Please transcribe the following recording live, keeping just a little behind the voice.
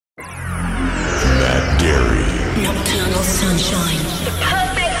Sunshine. The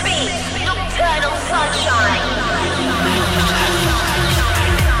perfect beat, Nocturnal Sunshine.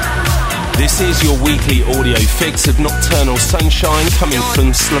 This is your weekly audio fix of Nocturnal Sunshine coming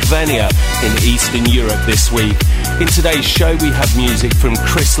from Slovenia in Eastern Europe this week. In today's show we have music from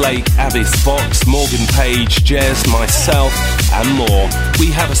Chris Lake, Avis Vox, Morgan Page, Jez, myself and more. We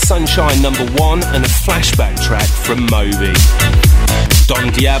have a Sunshine #1 and a flashback track from Moby. Don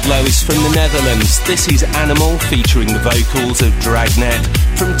Diablo is from the Netherlands. This is Animal featuring the vocals of Dragnet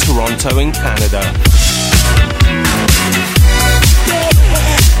from Toronto in Canada.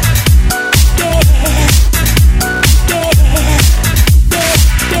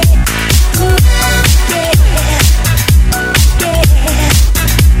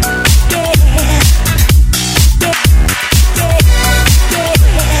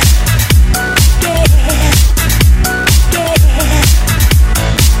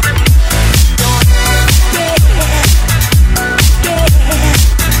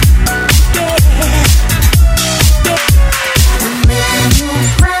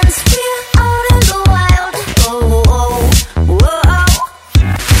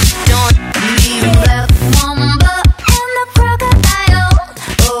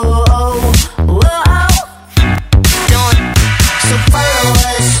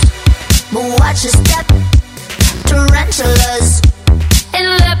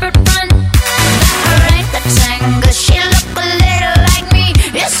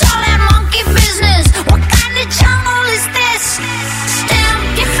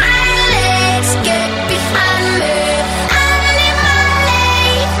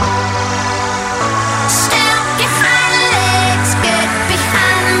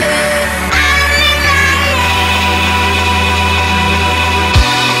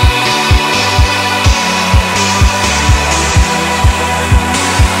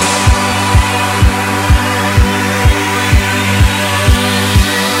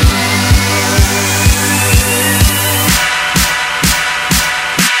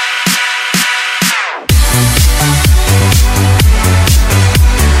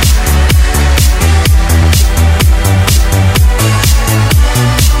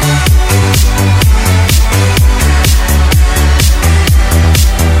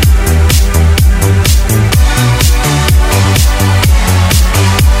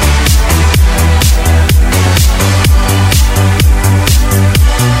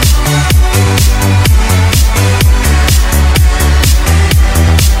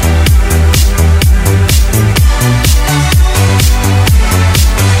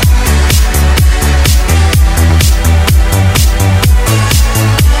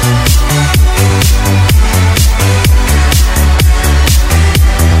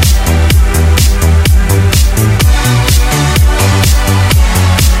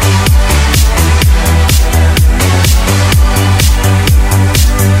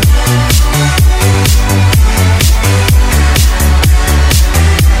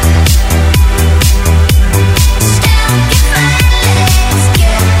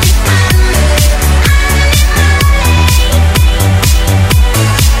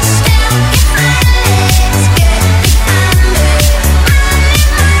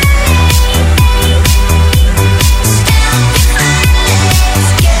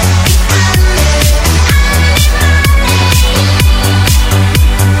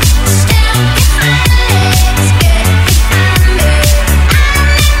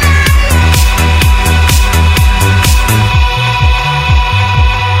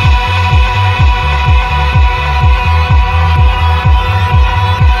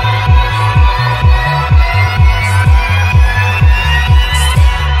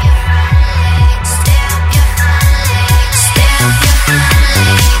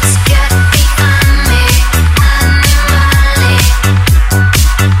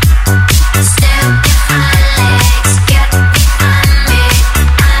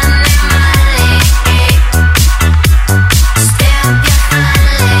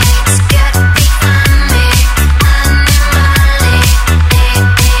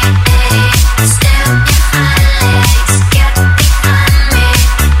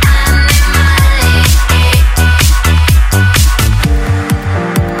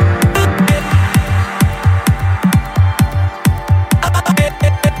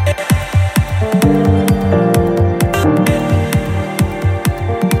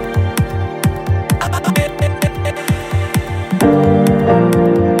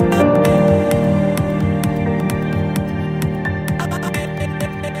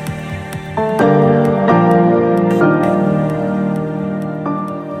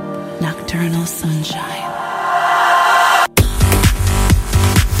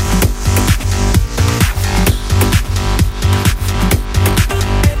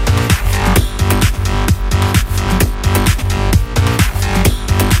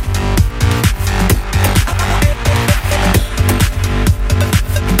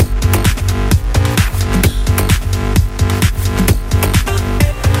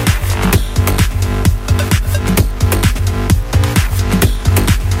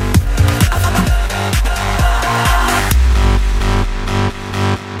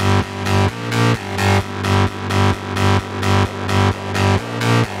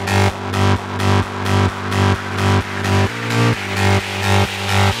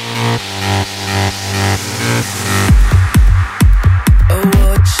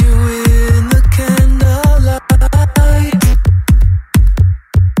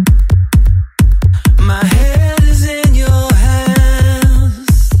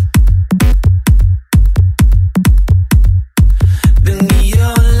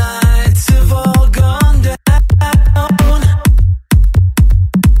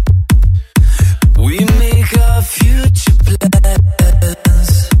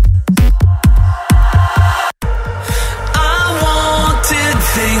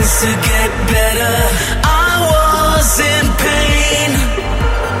 to get better. I was in pain.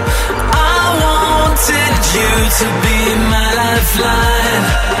 I wanted you to be my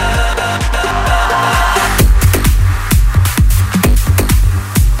lifeline.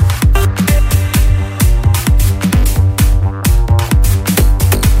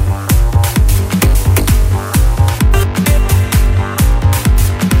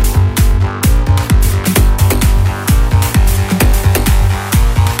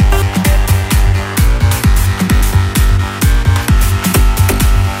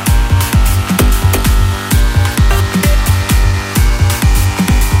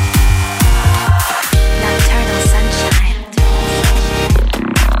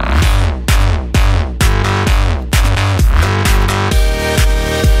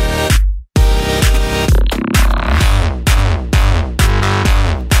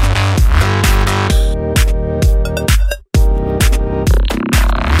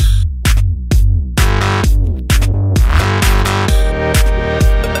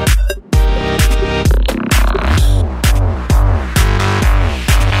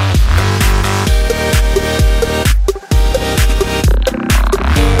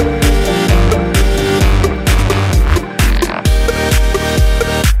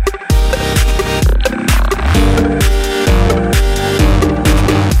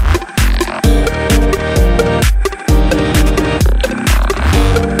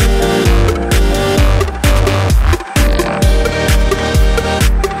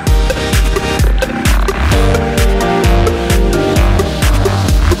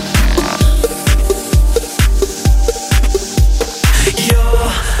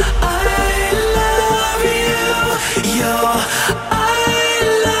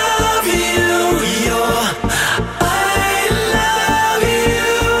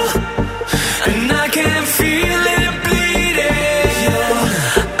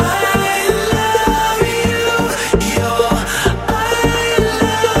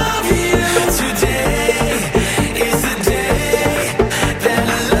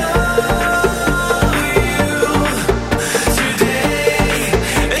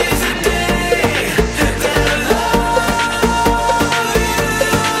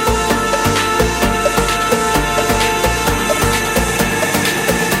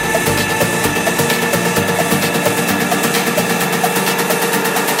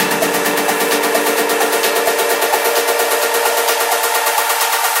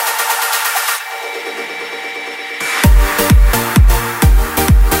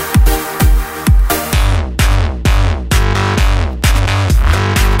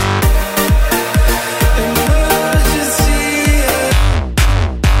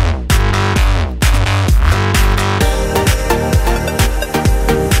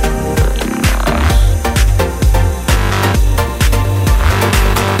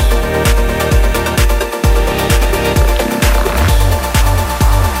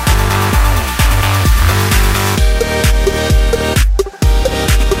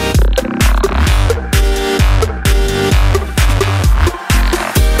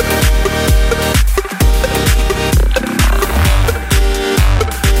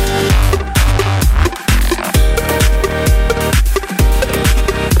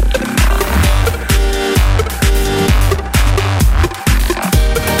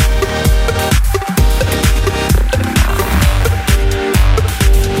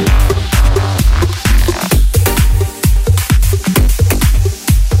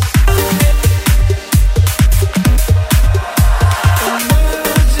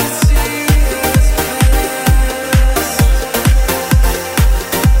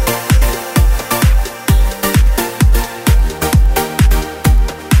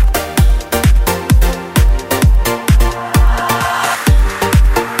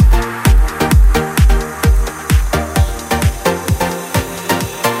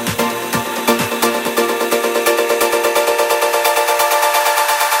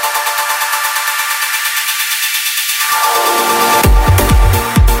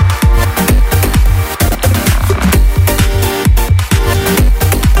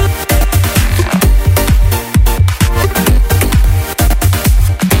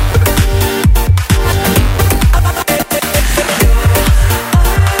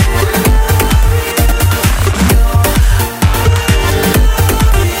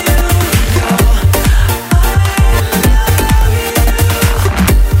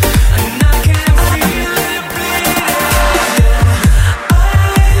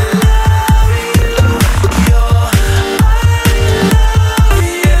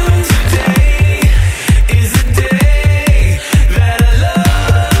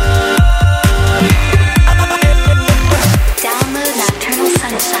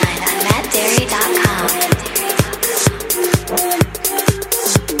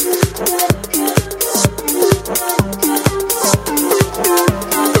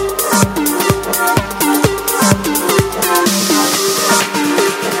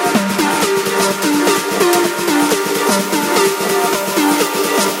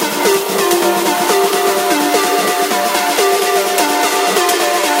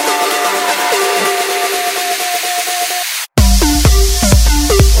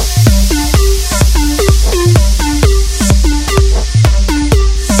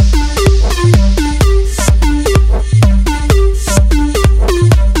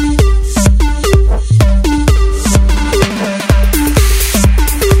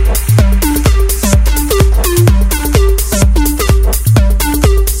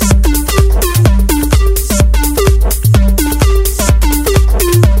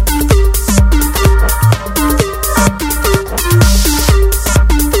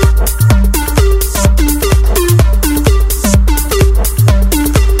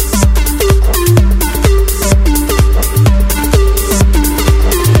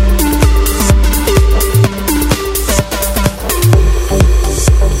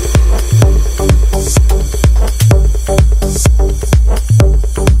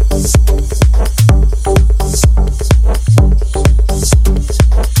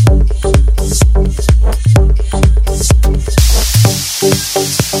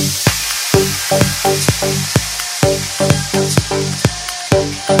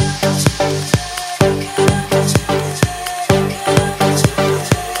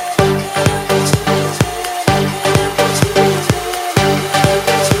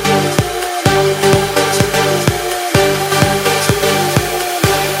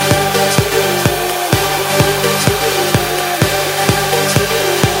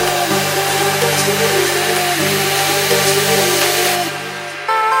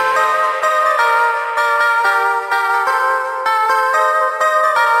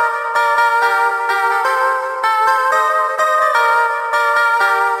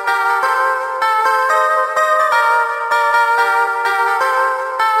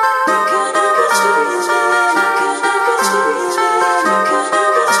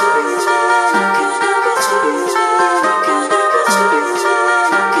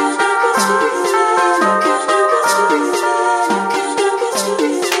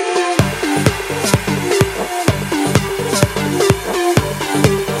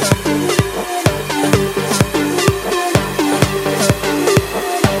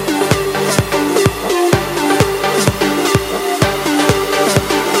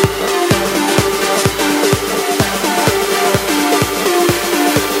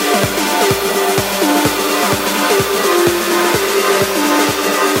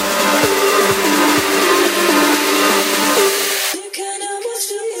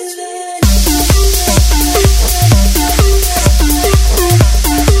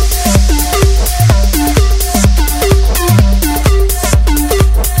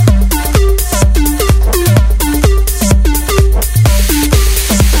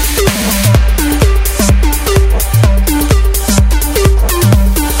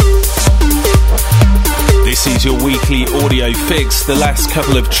 Fix. The last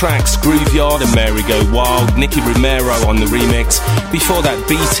couple of tracks, Grooveyard and Mary Go Wild, Nicky Romero on the remix. Before that,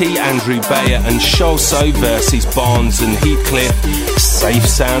 BT, Andrew Bayer and Sholso versus Barnes and Heathcliff, Safe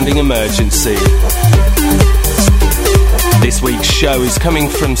Sounding Emergency. This week's show is coming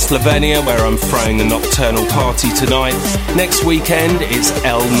from Slovenia, where I'm throwing a nocturnal party tonight. Next weekend, it's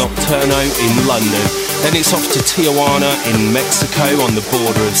El Nocturno in London. Then it's off to Tijuana in Mexico on the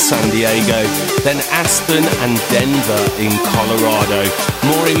border of San Diego. Then Aspen and Denver in Colorado.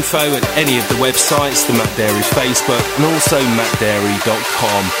 More info at any of the websites, the Matt Darey Facebook and also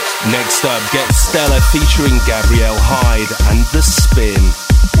mattdarey.com. Next up, Get Stella featuring Gabrielle Hyde and The Spin.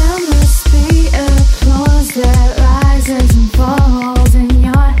 There must be applause that rises and falls in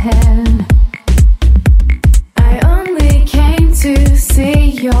your head. I only came to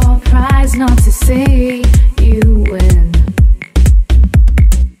see your prize, not to see you win.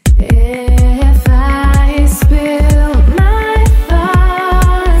 If I spill my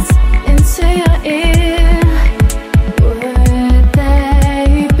thoughts into your ear, would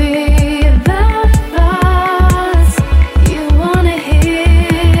they be the thoughts you wanna hear?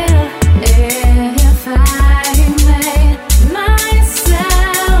 If I made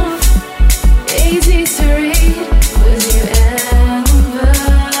myself easy to read, would you ever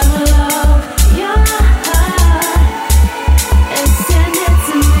love your heart?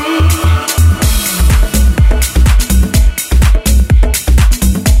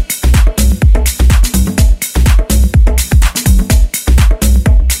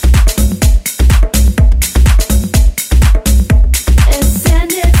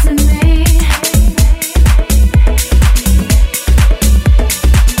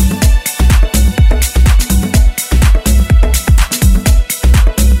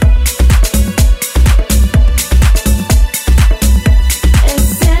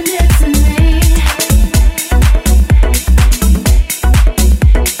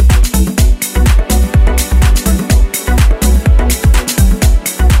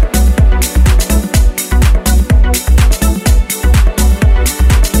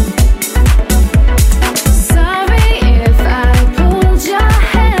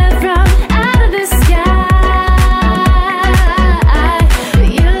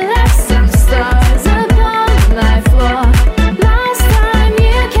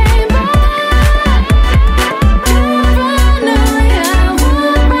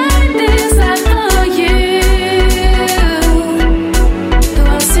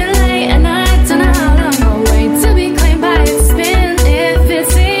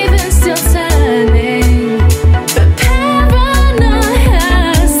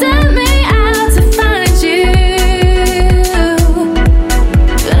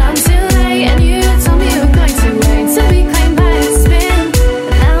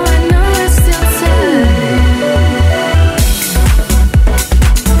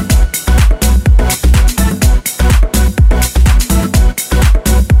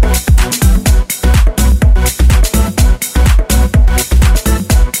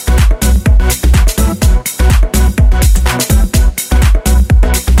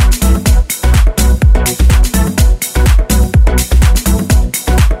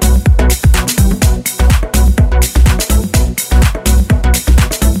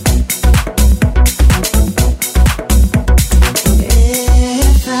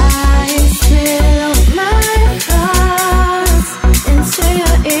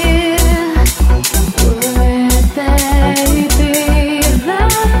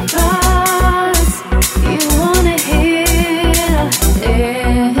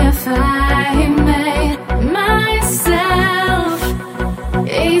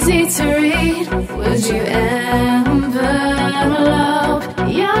 easy to read. Would you envelope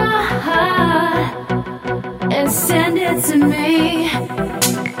your heart and send it to me?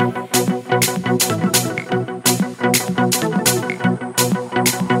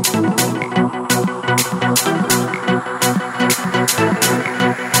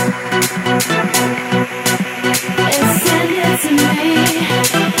 To me.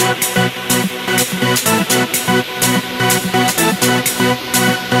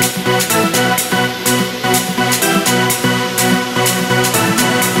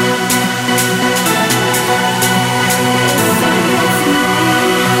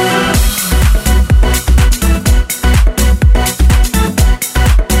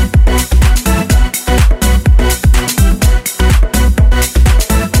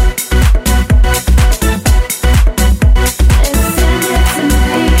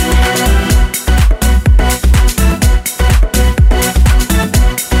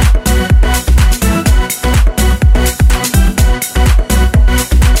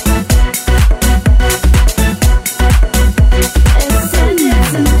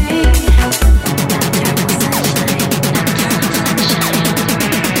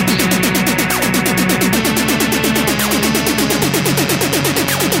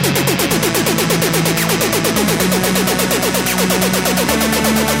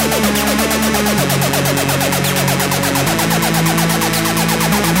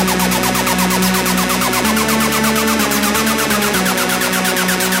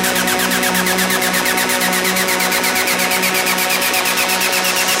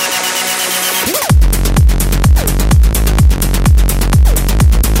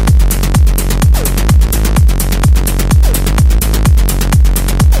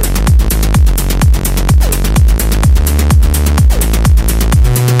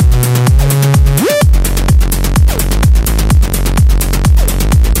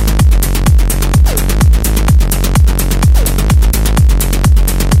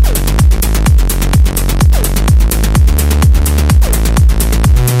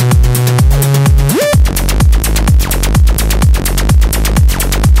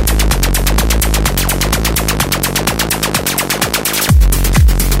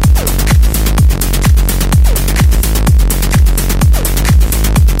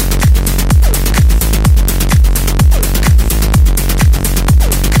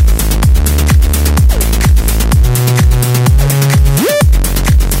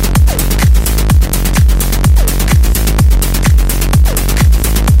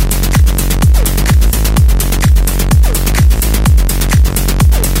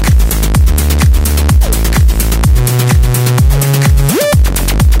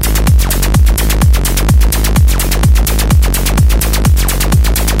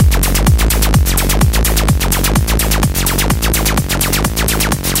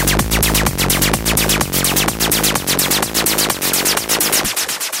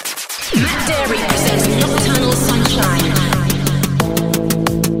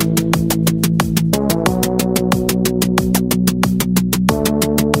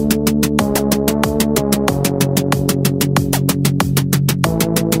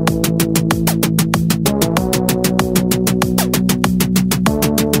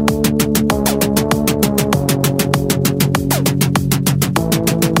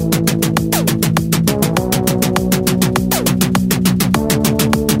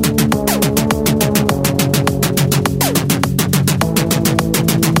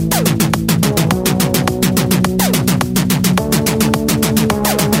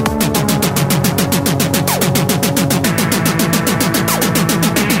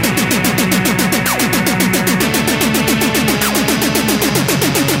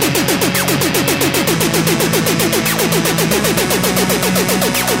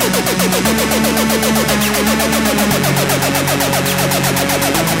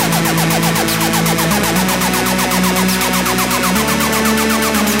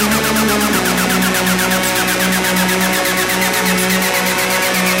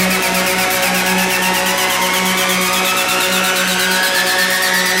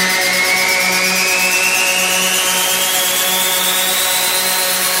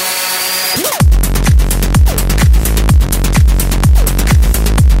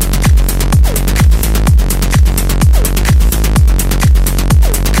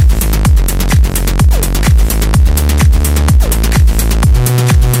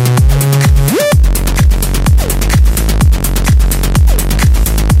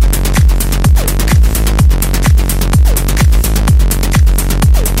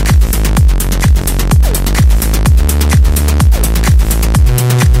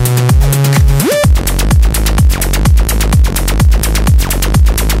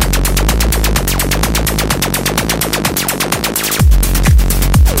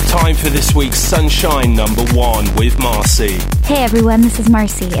 for this week's Sunshine number 1 with Marcy. Hey everyone, this is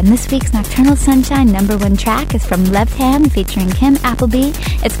Marcy, and this week's Nocturnal Sunshine number 1 track is from Left Hand featuring Kim Appleby.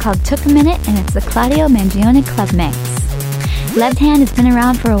 It's called Took a Minute, and it's the Claudio Mangione Club Mix. Left Hand has been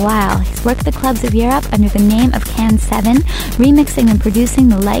around for a while. He's worked the clubs of Europe under the name of Can 7, remixing and producing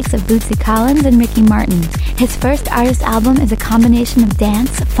the likes of Bootsy Collins and Ricky Martin. His first artist album is a combination of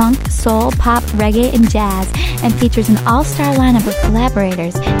dance, funk, soul, pop, reggae, and jazz, and features an all-star lineup of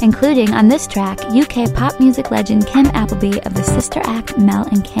collaborators, including, on this track, UK pop music legend Kim Appleby of the sister act Mel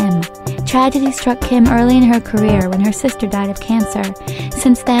and Kim. Tragedy struck Kim early in her career when her sister died of cancer.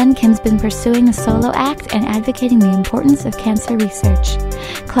 Since then, Kim's been pursuing a solo act and advocating the importance of cancer research.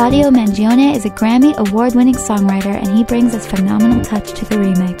 Claudio Mangione is a Grammy award-winning songwriter, and he brings his phenomenal touch to the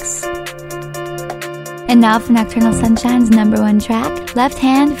remix. And now for Nocturnal Sunshine's number 1 track, Left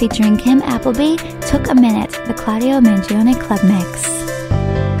Hand featuring Kim Appleby, Took a Minute, the Claudio Mangione Club Mix.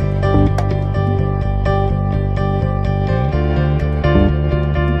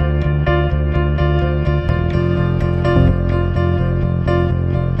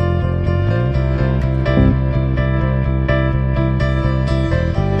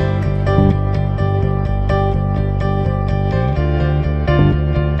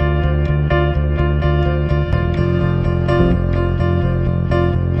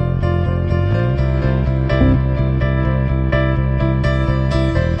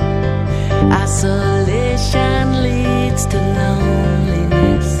 Isolation leads to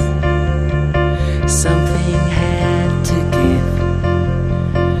loneliness. Something had to give.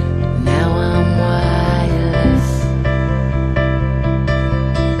 Now I'm wireless.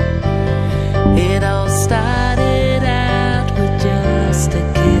 It all started out with just a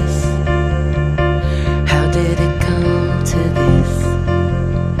kiss. How did it come to this?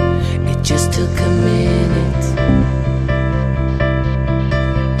 It just took a minute.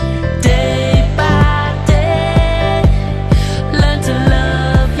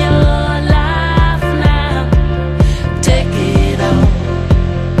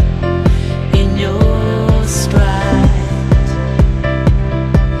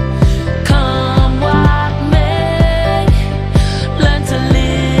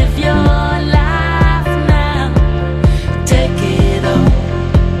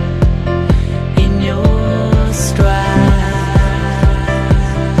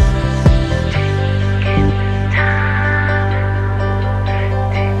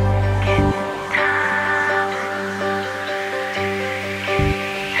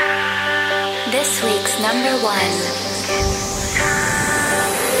 This week's number 1.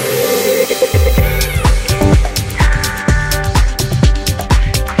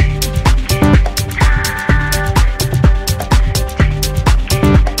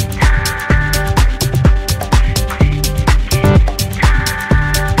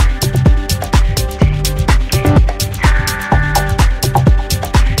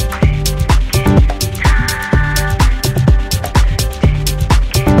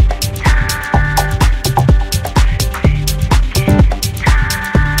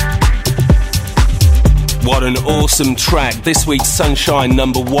 An awesome track. This week's Sunshine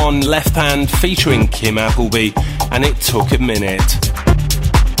number 1, Left Hand featuring Kim Appleby, and it took a minute.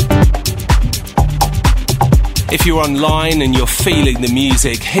 If you're online and you're feeling the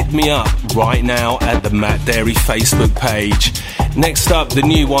music, hit me up right now at the Matt Darey Facebook page. Next up, the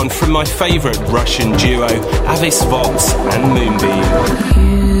new one from my favourite Russian duo, Avis Vox and Moonbeam.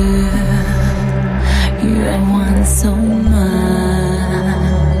 You I want so much,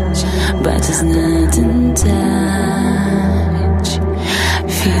 but it's not in touch.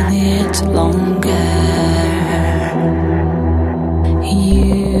 Feel it longer.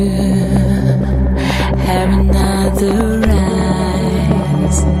 You have another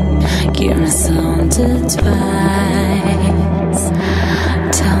eyes. Give me sound advice.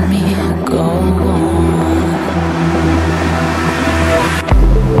 Tell me, go on.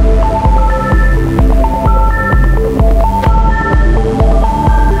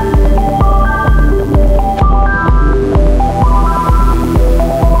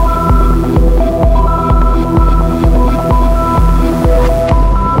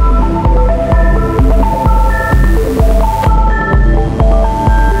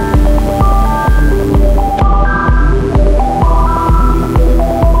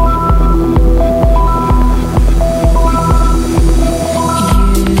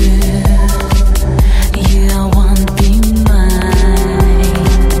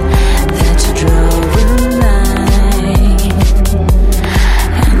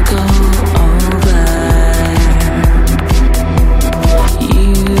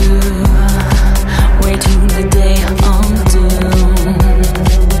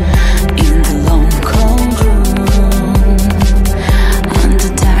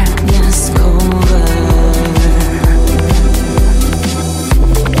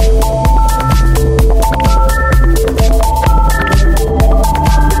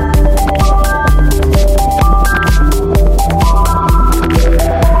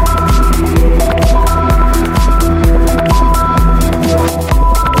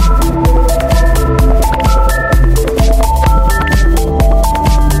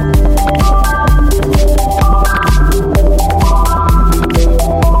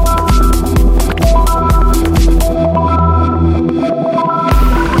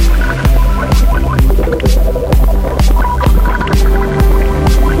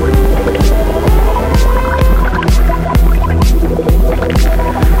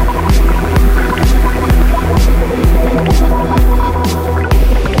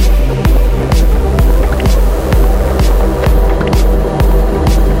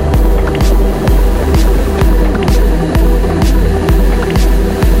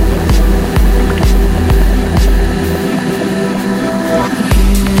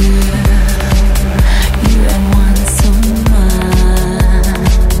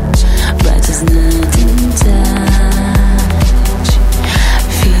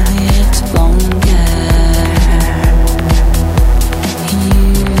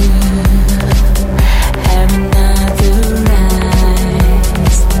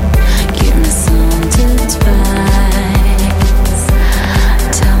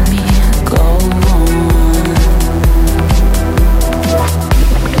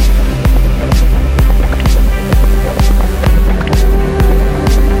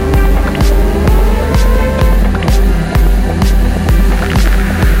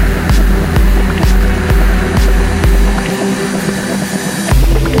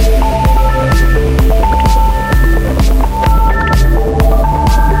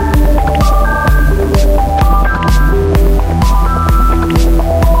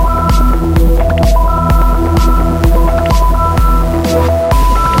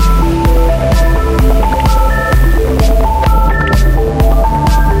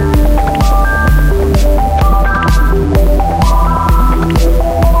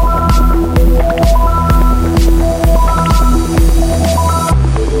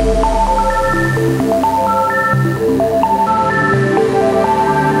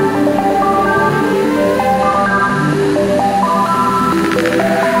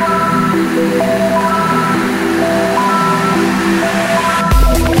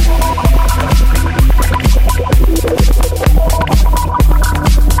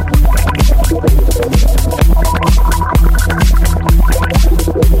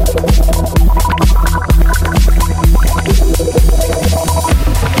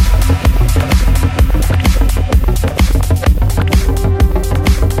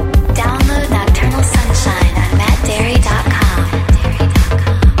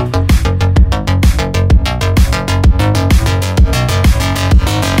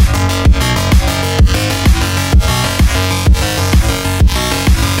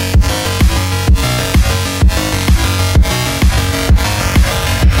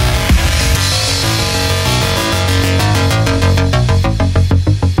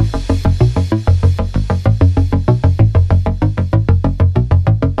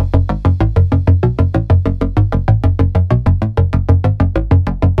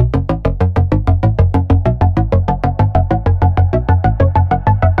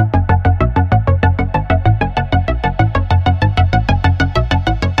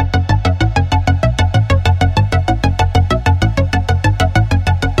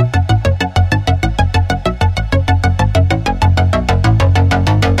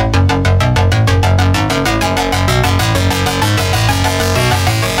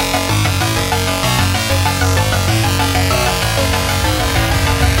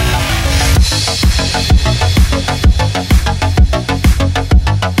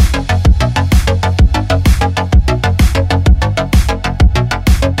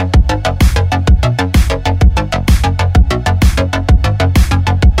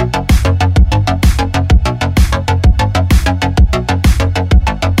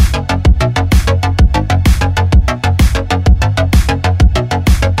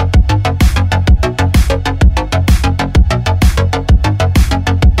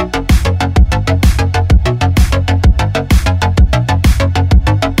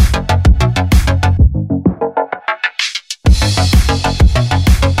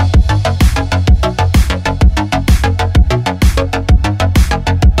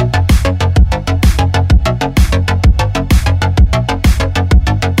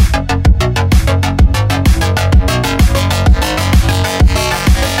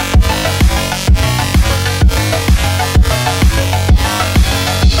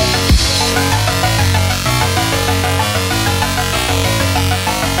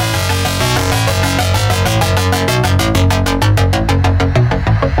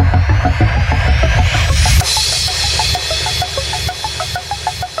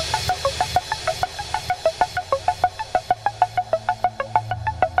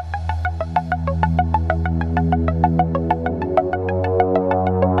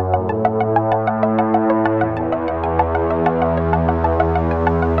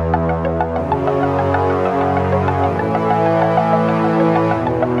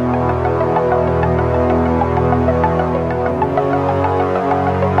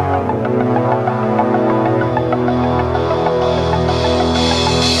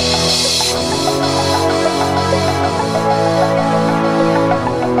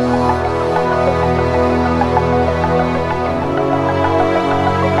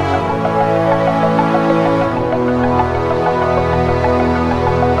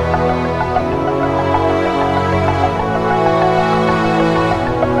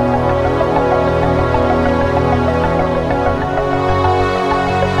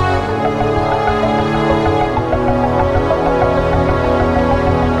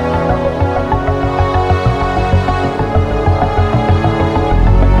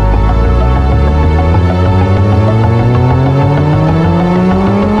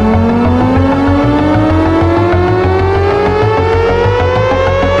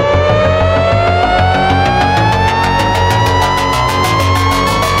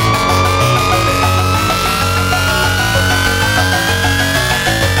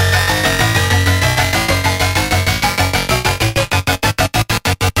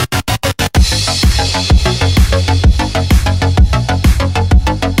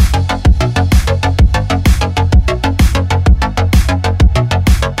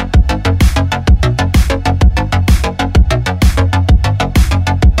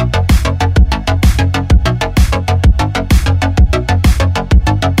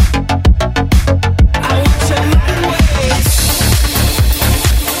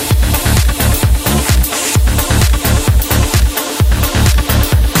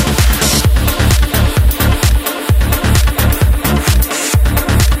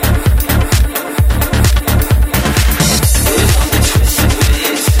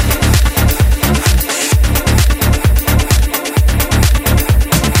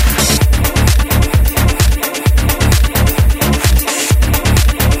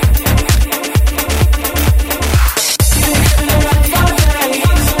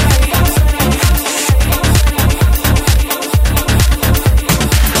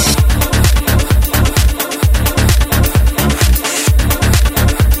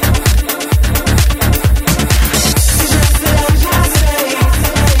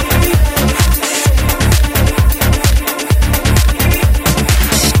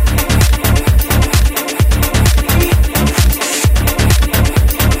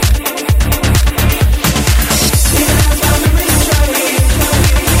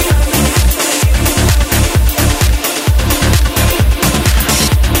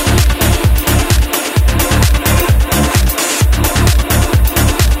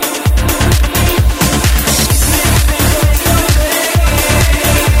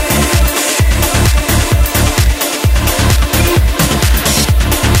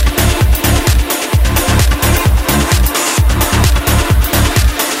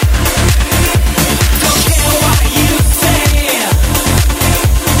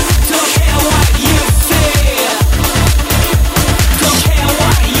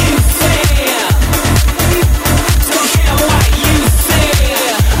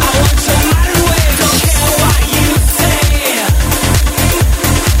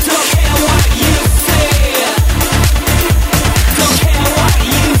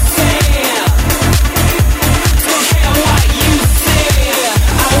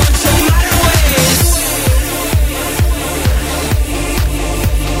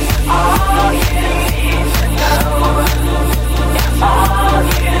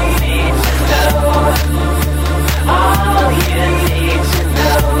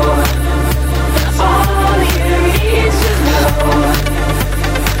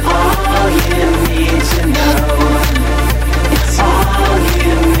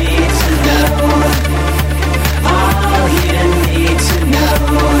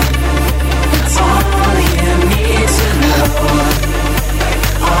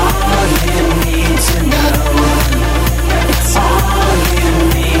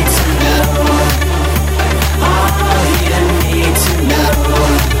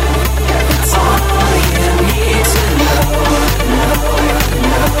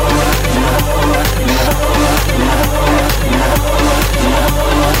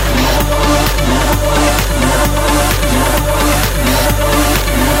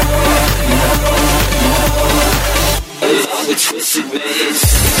 with twisted man.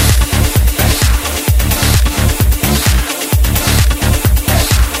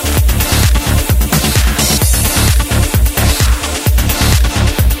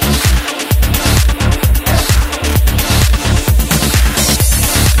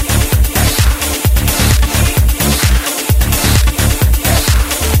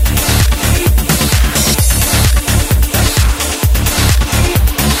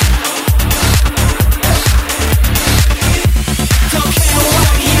 Don't care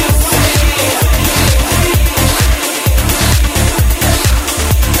what you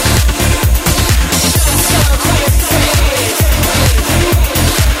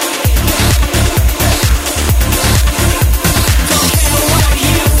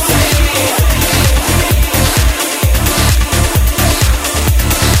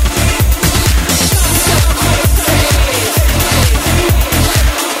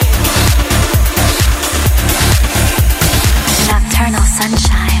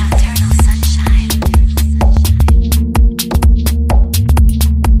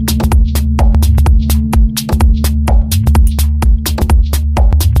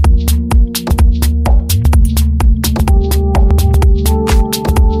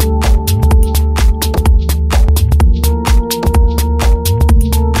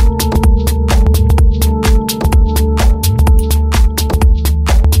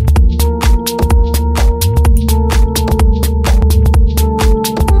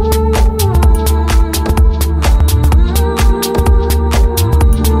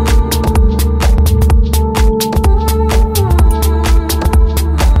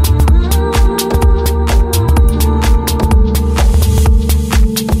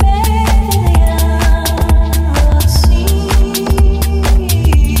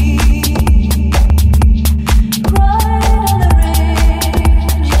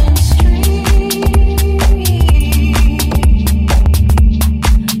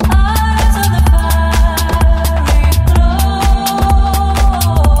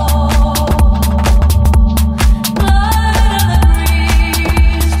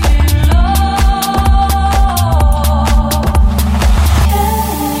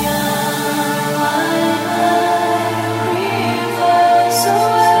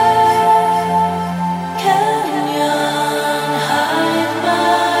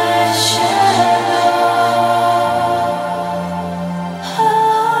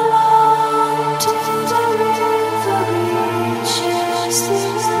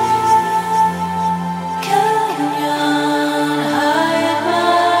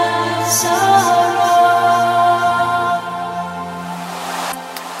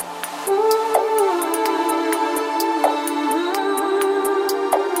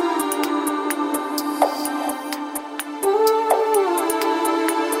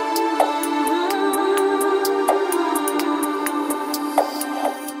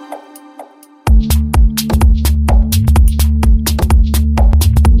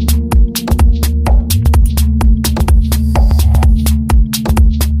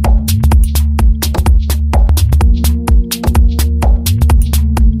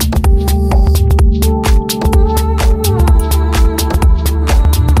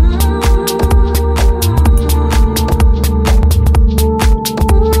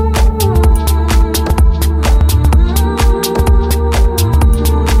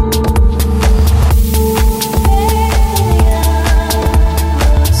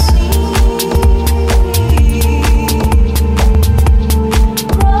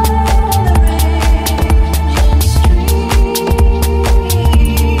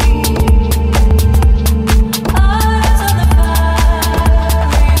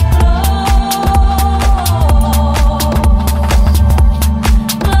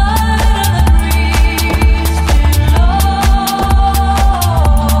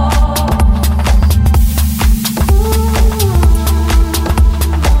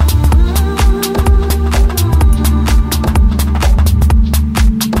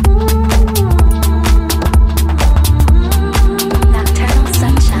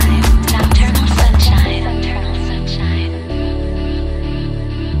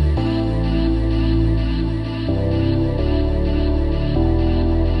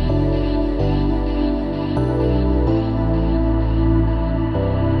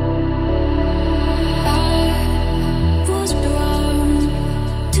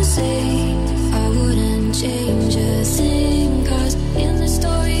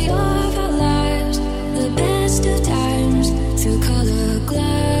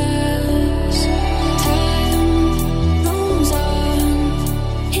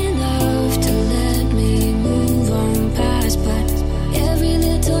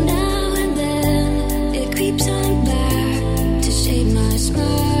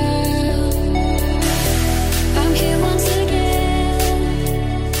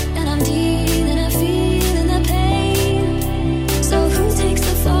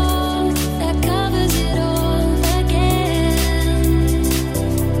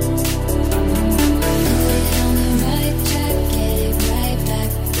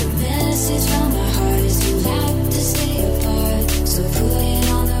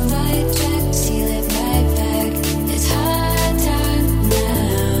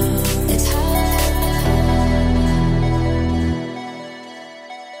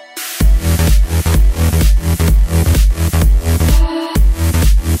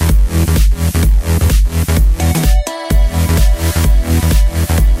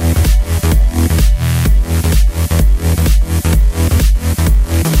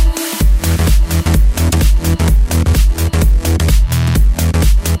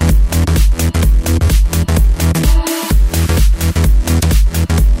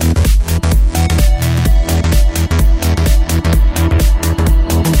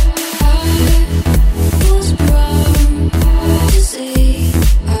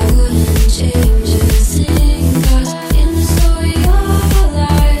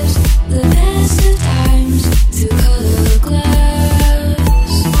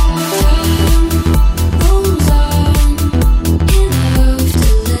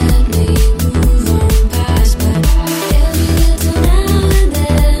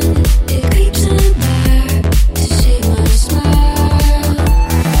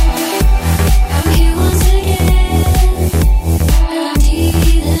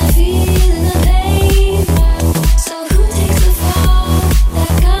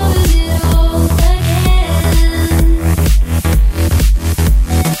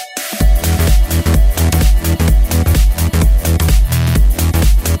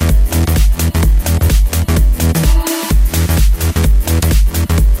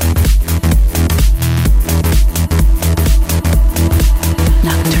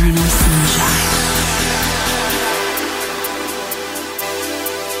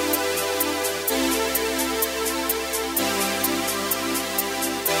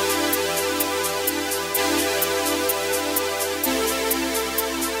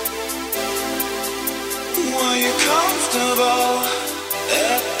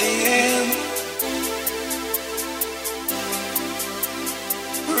at the end.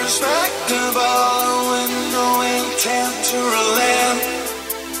 Respectable with no intent to relent.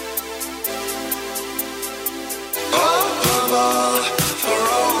 Operable for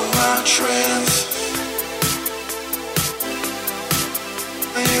all my trends.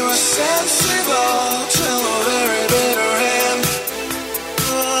 You were sensible till the very bitter end.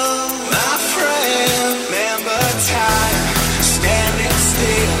 My friend, remember time standing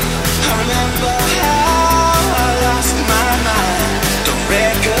still. I remember how I lost my mind. Don't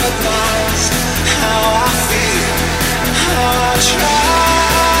recognize how I feel, how I try.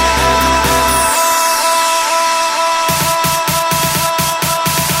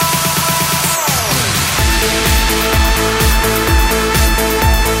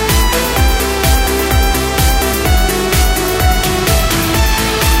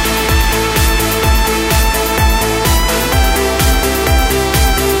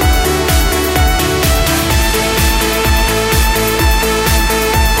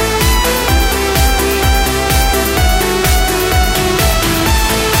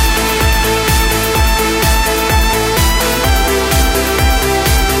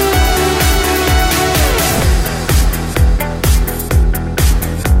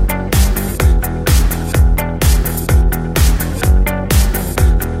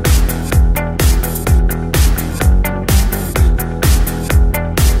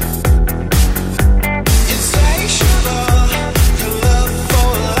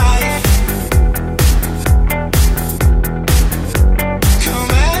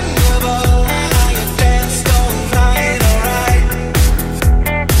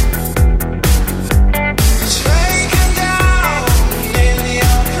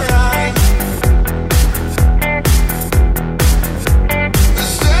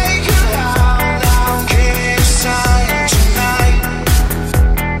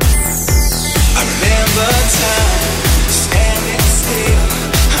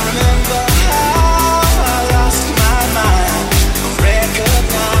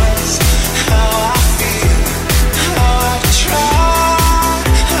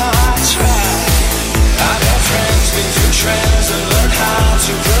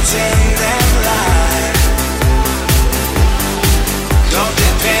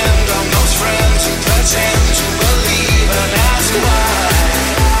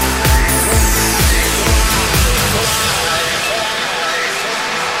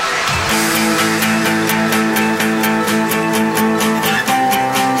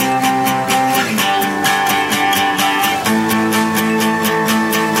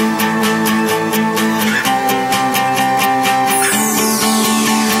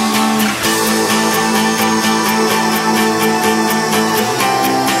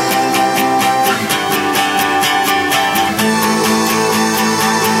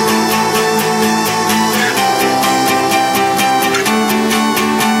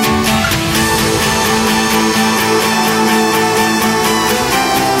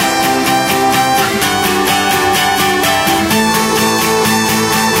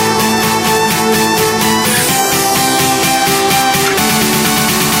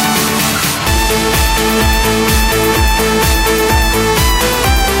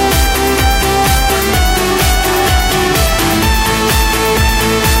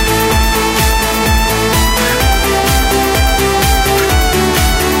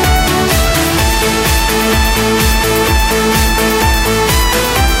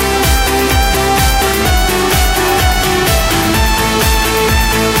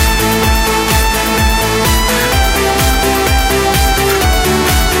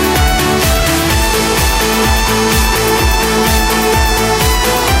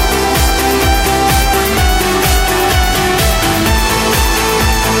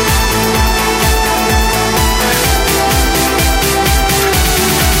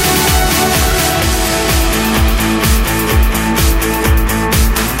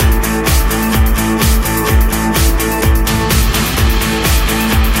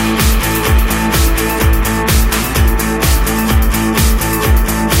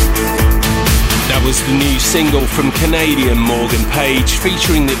 Single from Canadian Morgan Page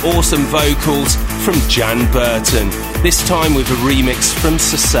featuring the awesome vocals from Jan Burton, this time with a remix from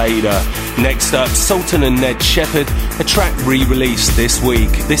Sasada. Next up, Sultan and Ned Shepherd, a track re-released this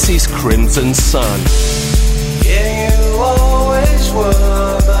week. This is Crimson Sun. Yeah, you always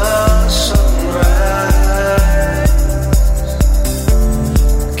were my sunrise,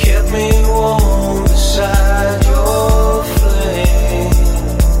 kept me warm beside your flame,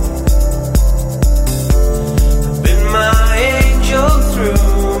 been my angel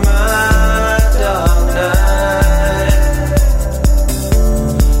through my dark night.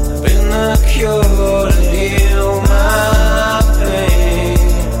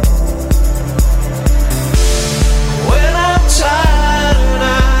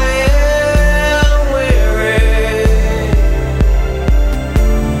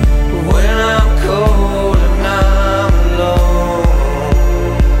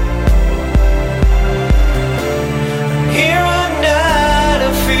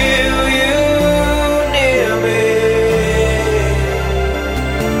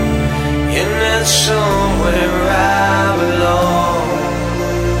 but somewhere I belong.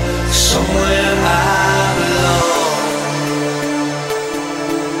 Somewhere I belong.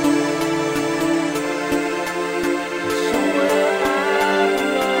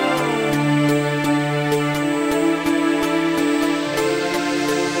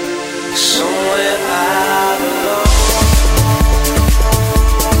 Somewhere I belong.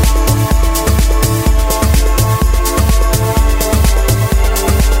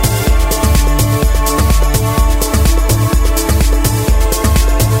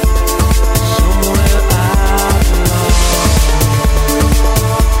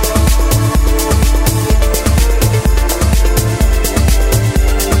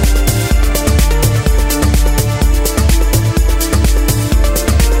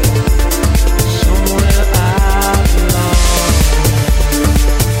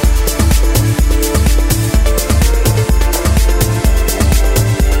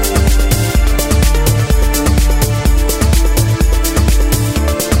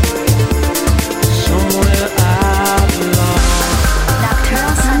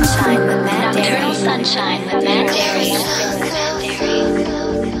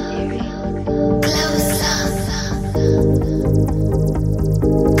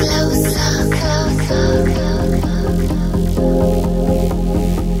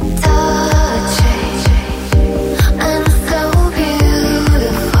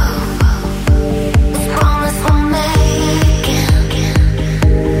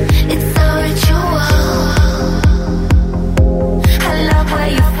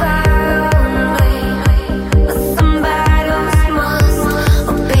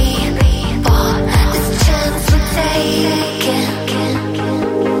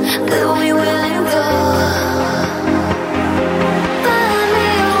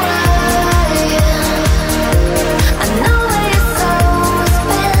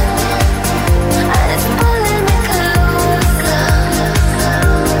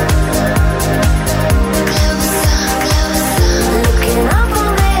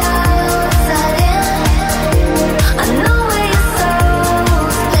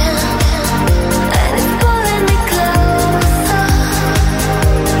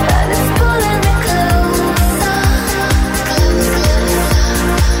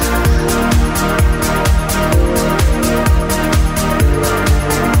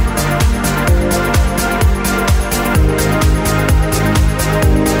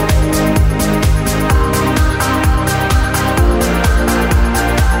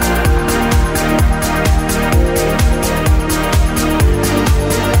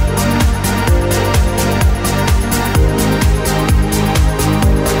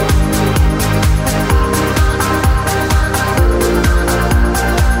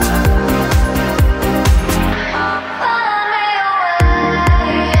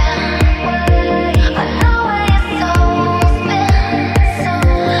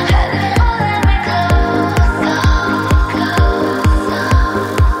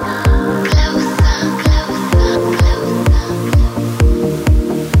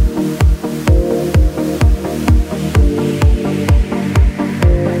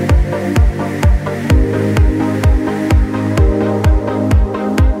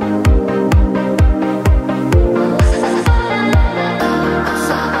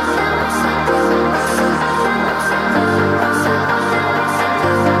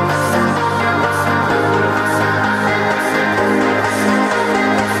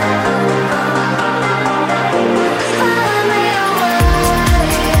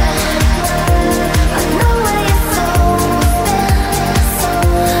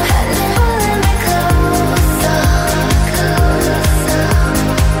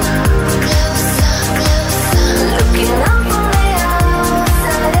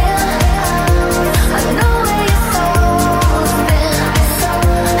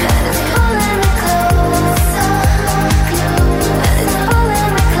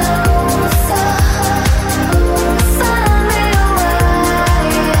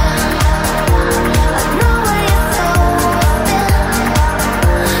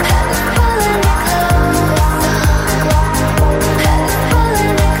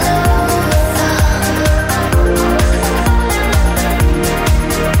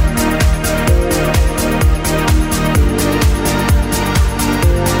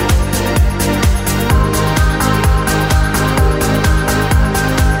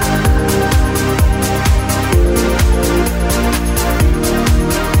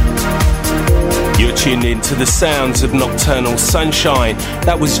 tuned in to the sounds of Nocturnal Sunshine.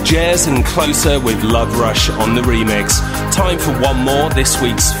 That was Jazz and Closer with Love Rush on the remix. Time for one more, this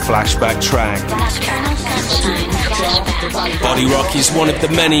week's flashback track. Body Rock is one of the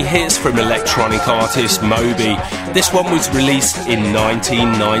many hits from electronic artist Moby. This one was released in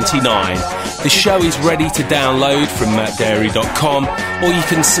 1999. The show is ready to download from mattdarey.com, or you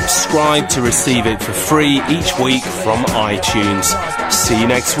can subscribe to receive it for free each week from iTunes. See you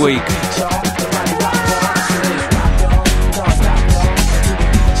next week.